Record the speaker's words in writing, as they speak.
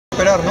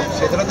esperar, ¿no?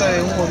 Se trata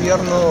de un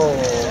gobierno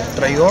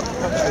traidor,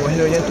 como es el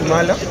de Ollanta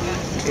Humala.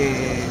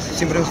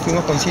 Siempre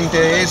fuimos conscientes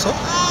de eso,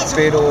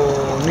 pero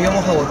no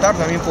íbamos a votar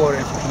también por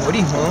el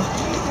fujimorismo,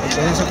 ¿no?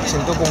 Entonces se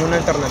presentó como una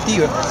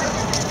alternativa.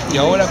 ¿Y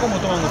ahora cómo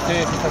toman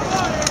ustedes esta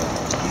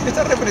represión?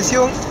 Esta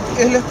represión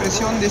es la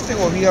expresión de este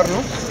gobierno,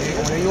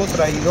 como digo,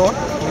 traidor,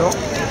 ¿no?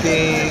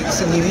 Que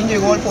ni bien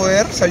llegó al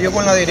poder, salió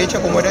con la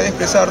derecha como era de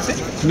expresarse.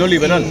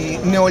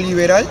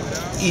 Neoliberal.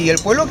 Y el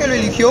pueblo que lo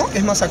eligió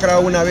es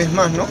masacrado una vez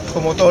más, ¿no?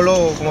 Como todos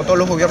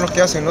los gobiernos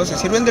que hacen, ¿no? Se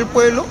sirven del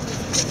pueblo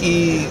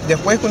y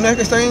después, una vez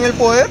que están en el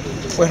poder,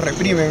 pues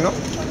reprimen, ¿no?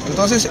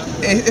 Entonces,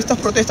 estas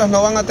protestas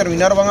no van a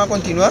terminar, van a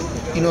continuar,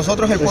 y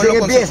nosotros, el pueblo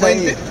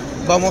consecuente,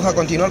 vamos a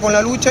continuar con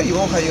la lucha y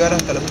vamos a llegar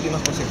hasta las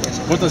últimas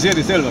consecuencias. ¿Vos te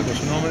Selva? ¿Con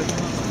su nombre?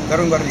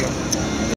 Darwin Barrio.